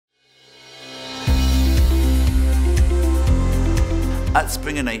At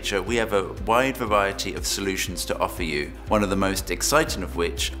Springer Nature, we have a wide variety of solutions to offer you, one of the most exciting of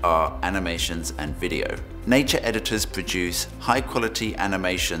which are animations and video. Nature editors produce high-quality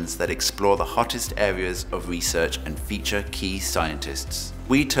animations that explore the hottest areas of research and feature key scientists.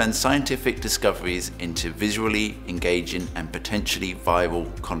 We turn scientific discoveries into visually engaging and potentially viral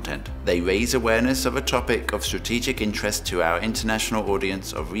content. They raise awareness of a topic of strategic interest to our international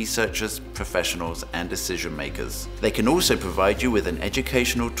audience of researchers, professionals, and decision makers. They can also provide you with an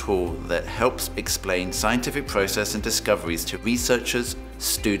educational tool that helps explain scientific process and discoveries to researchers,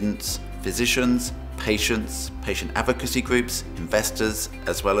 students, physicians, patients, patient advocacy groups, investors,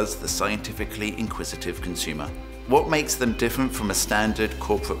 as well as the scientifically inquisitive consumer. What makes them different from a standard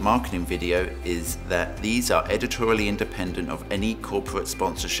corporate marketing video is that these are editorially independent of any corporate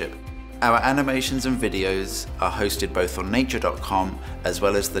sponsorship. Our animations and videos are hosted both on nature.com as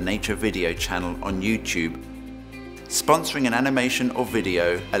well as the Nature Video channel on YouTube. Sponsoring an animation or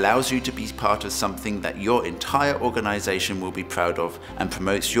video allows you to be part of something that your entire organization will be proud of and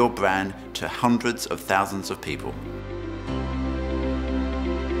promotes your brand to hundreds of thousands of people.